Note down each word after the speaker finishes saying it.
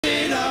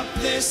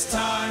this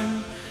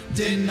time.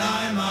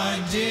 Deny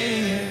my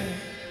dear,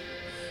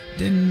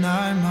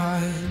 deny my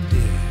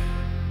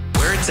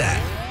dear. Where it's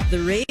at. The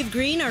Rave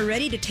Green are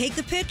ready to take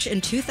the pitch in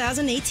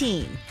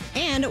 2018.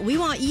 And we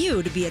want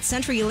you to be at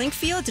CenturyLink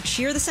Field to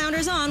cheer the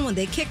Sounders on when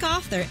they kick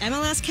off their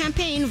MLS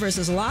campaign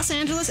versus Los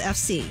Angeles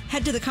FC.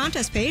 Head to the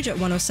contest page at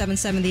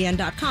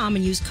 1077theend.com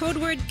and use code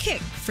word KICK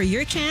for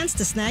your chance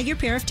to snag your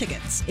pair of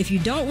tickets. If you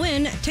don't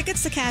win,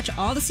 tickets to catch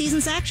all the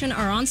season's action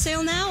are on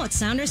sale now at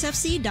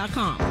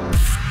SoundersFC.com.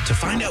 To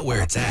find out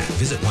where it's at,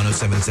 visit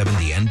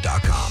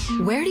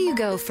 1077theend.com. Where do you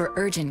go for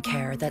urgent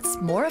care that's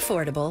more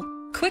affordable,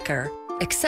 quicker, accessible?